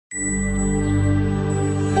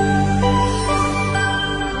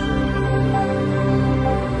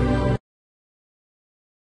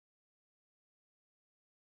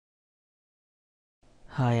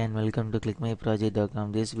Hi and welcome to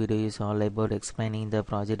clickmyproject.com. This video is all about explaining the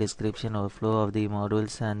project description or flow of the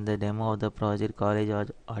modules and the demo of the project college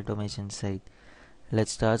automation site.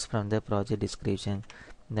 Let's start from the project description.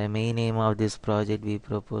 The main aim of this project, we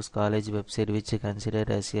propose college website which is considered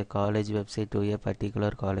as a college website to a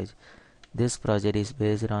particular college. This project is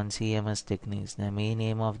based on CMS techniques. The main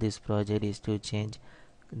aim of this project is to change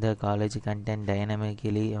the college content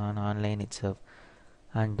dynamically on online itself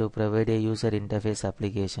and to provide a user interface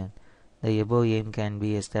application. The above aim can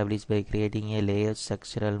be established by creating a layered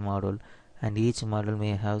structural model, and each model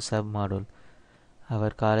may have sub-model. Our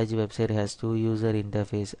college website has two user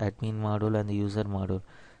interface, admin module and the user module.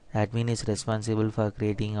 Admin is responsible for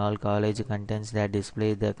creating all college contents that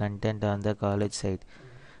display the content on the college site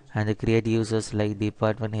and create users like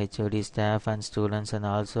department HOD, staff and students, and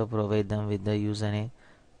also provide them with the username,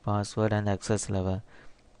 password and access level.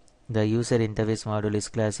 The user interface module is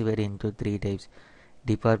classified into three types: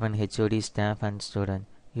 department, HOD, staff and student.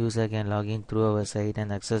 User can log in through our site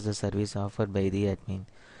and access the service offered by the admin.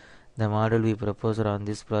 The module we propose on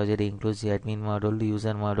this project includes the admin module,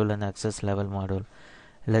 user module and access level module.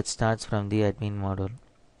 Let's start from the admin module.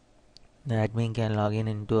 The admin can log in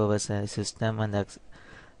into our system and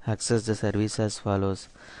access the service as follows.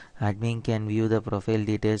 Admin can view the profile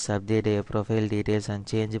details, update their profile details and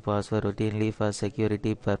change password routinely for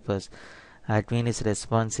security purpose. Admin is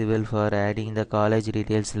responsible for adding the college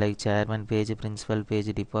details like chairman page, principal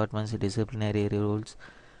page, departments, disciplinary rules,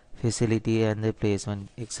 facility and the placement,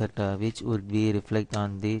 etc., which would be reflected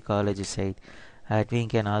on the college site. Admin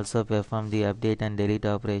can also perform the update and delete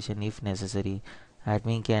operation if necessary.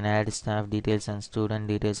 Admin can add staff details and student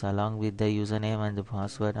details along with the username and the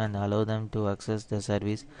password and allow them to access the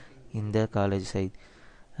service in the college site.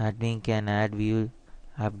 Admin can add, view,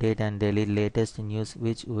 update and delete latest news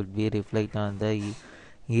which would be reflected on the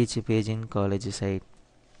each page in college site.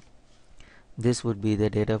 This would be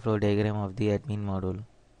the data flow diagram of the admin module.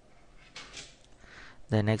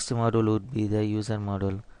 The next module would be the user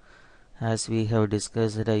module. As we have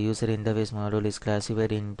discussed, the user interface module is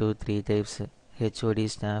classified into three types: HOD,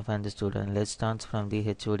 staff and student. Let's start from the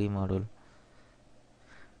HOD module.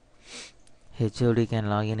 HOD can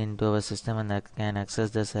log in into our system and can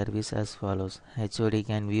access the service as follows. HOD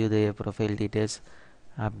can view their profile details,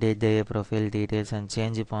 update their profile details and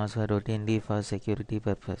change password routinely for security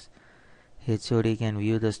purpose. HOD can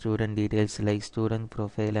view the student details like student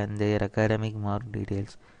profile and their academic mark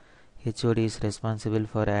details. HOD is responsible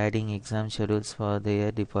for adding exam schedules for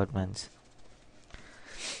their departments.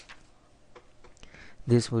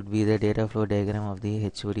 This would be the data flow diagram of the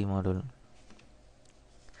HOD module.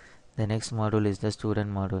 The next module is the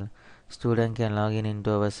student module. Student can log in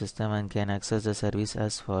into our system and can access the service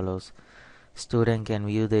as follows. Student can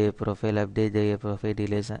view their profile, update their profile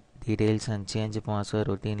details and change password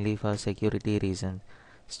routinely for security reasons.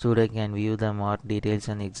 Student can view the mark details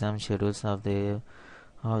and exam schedules of their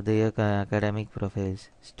academic profiles.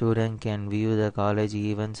 Student can view the college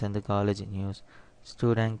events and the college news.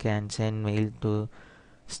 Student can send mail to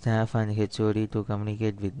staff and HOD to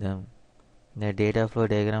communicate with them. The data flow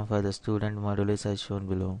diagram for the student module is as shown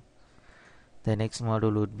below. The next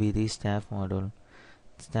module would be the staff module.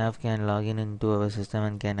 Staff can log in into our system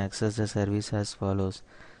and can access the service as follows.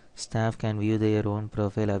 Staff can view their own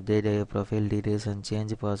profile, update their profile details and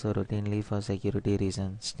change password routinely for security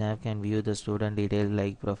reasons. Staff can view the student details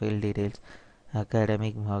like profile details,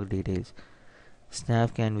 academic mark details.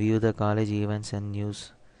 Staff can view the college events and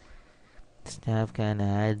news. Staff can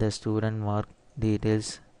add the student mark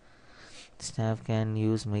details. Staff can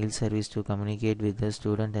use mail service to communicate with the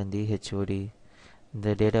student and the HOD.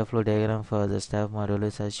 The data flow diagram for the staff module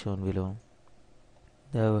is as shown below.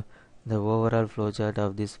 The overall flowchart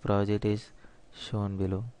of this project is shown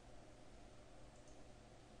below.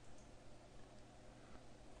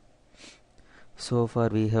 So far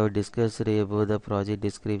we have discussed about the project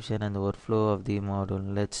description and the workflow of the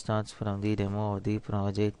module. Let's start from the demo of the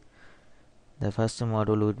project. The first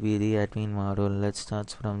module would be the admin module. Let's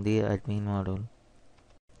start from the admin module.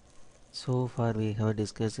 So far we have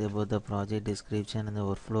discussed about the project description and the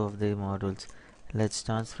workflow of the modules. Let's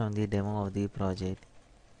start from the demo of the project.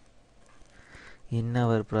 In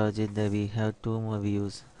our project we have two more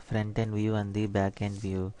views, front end view and the back end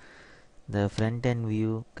view. The front end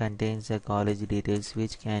view contains the college details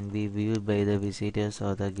which can be viewed by the visitors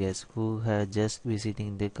or the guests who are just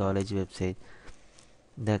visiting the college website.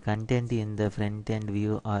 The content in the front end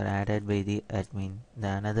view are added by the admin. The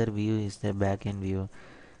another view is the back end view,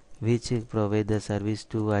 which provide the service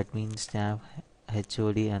to admin, staff,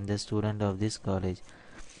 HOD and the student of this college.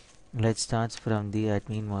 Let's start from the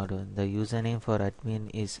admin module. The username for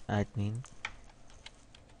admin is admin.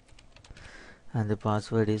 and the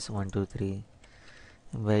password is 123.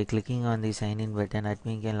 By clicking on the sign in button,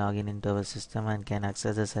 admin can log in into our system and can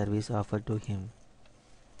access the service offered to him.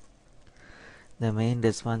 The main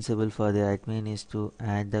responsible for the admin is to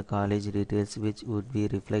add the college details which would be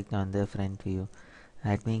reflected on the front view.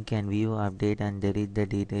 Admin can view, update and delete the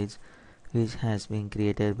details which has been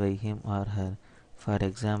created by him or her. For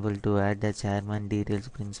example, to add the chairman details,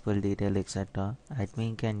 principal detail, etc.,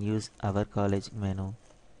 admin can use our college menu.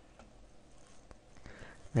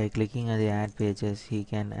 By clicking on the add pages, he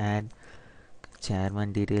can add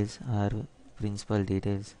chairman details or principal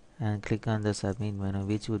details and click on the submit menu,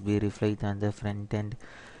 which would be reflected on the front end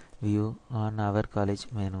view on our college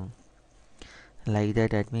menu. Like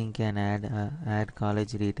that, admin can add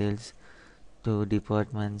college details to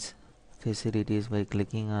departments facilities by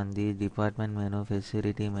clicking on the department menu,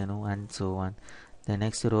 facility menu and so on. The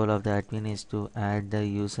next role of the admin is to add the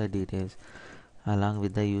user details along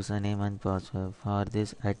with the username and password. For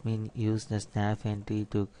this, admin use the staff entry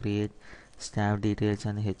to create staff details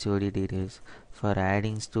and HOD details. For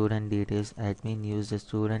adding student details, admin use the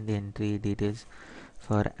student entry details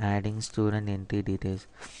for adding student entry details.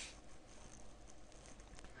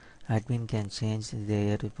 Admin can change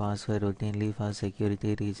their password routinely for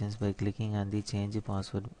security reasons by clicking on the change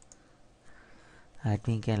password.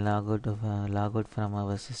 Admin can log out from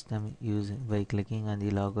our system by clicking on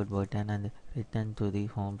the logout button and return to the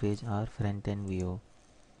home page or front end view.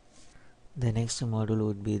 The next module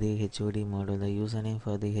would be the HOD module. The username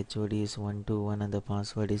for the HOD is 121 and the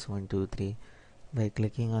password is 123. By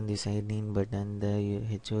clicking on the sign in button,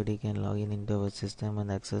 the HOD can log in into our system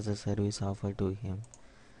and access the service offered to him.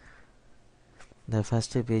 The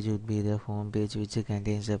first page would be the home page, which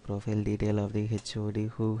contains the profile detail of the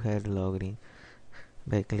HOD who had logged in.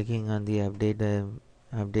 By clicking on the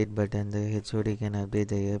update button, the HOD can update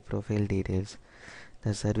their profile details.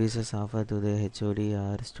 The services offered to the HOD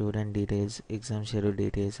are student details, exam schedule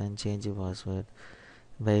details and change password.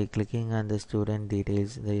 By clicking on the student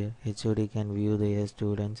details, the HOD can view their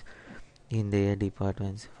students in their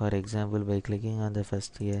departments. For example, by clicking on the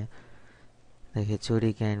first year, the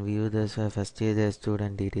HOD can view the first year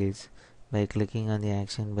student details. By clicking on the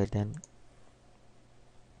action button,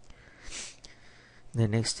 the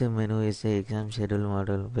next menu is the exam schedule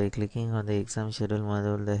module. By clicking on the exam schedule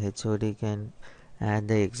module, the HOD can add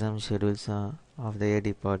the exam schedules of their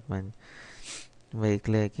department. By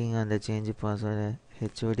clicking on the change password,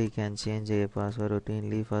 HOD can change their password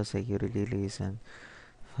routinely for security reasons.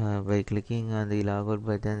 By clicking on the logout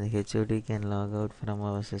button, the HOD can log out from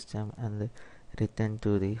our system and return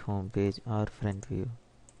to the home page or front view.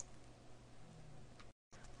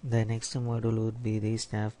 The next module would be the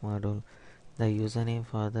staff module. The username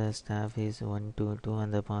for the staff is 122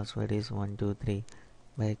 and the password is 123.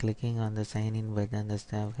 By clicking on the sign in button, the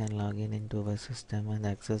staff can log in into our system and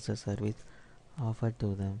access the service offered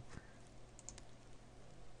to them.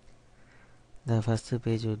 The first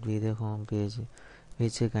page would be the home page,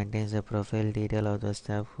 which contains the profile detail of the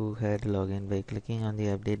staff who had logged in. By clicking on the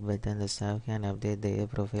update button, the staff can update their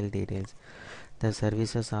profile details. The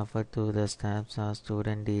services offered to the staffs are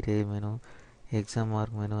student detail menu, exam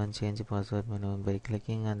mark menu and change password menu. By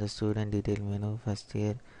clicking on the student detail menu, first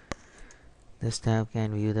year, the staff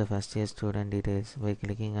can view the first year student details by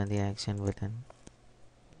clicking on the action button.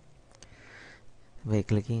 By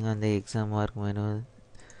clicking on the exam mark menu,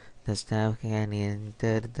 the staff can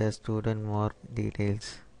enter the student mark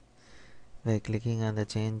details. By clicking on the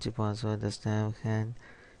change password, the staff can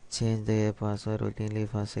change their password routinely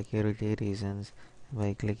for security reasons.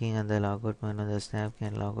 By clicking on the logout menu, the staff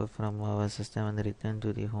can log out from our system and return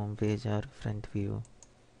to the home page or front view.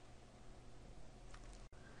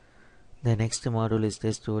 The next module is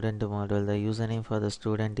the student module. The username for the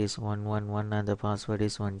student is 111 and the password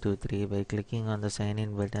is 123. By clicking on the sign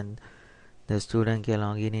in button, the student can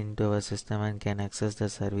log in into our system and can access the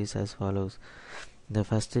service as follows. The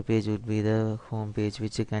first page would be the home page,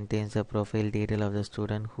 which contains the profile detail of the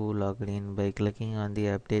student who logged in. By clicking on the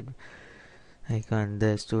update icon,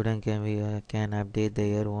 the student can update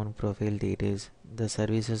their own profile details. The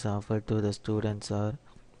services offered to the students are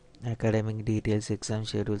academic details, exam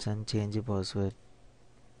schedules and change password.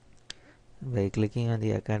 By clicking on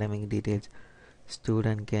the academic details,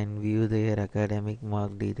 student can view their academic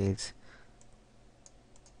mark details.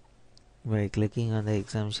 By clicking on the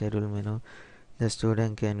exam schedule menu, the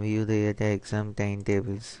student can view their exam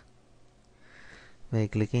timetables. By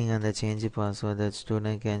clicking on the change password, the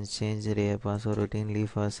student can change their password routinely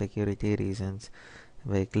for security reasons.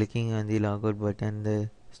 By clicking on the logout button,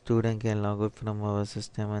 the student can log out from our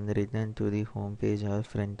system and return to the home page or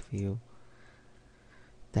front view.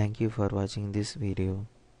 Thank you for watching this video.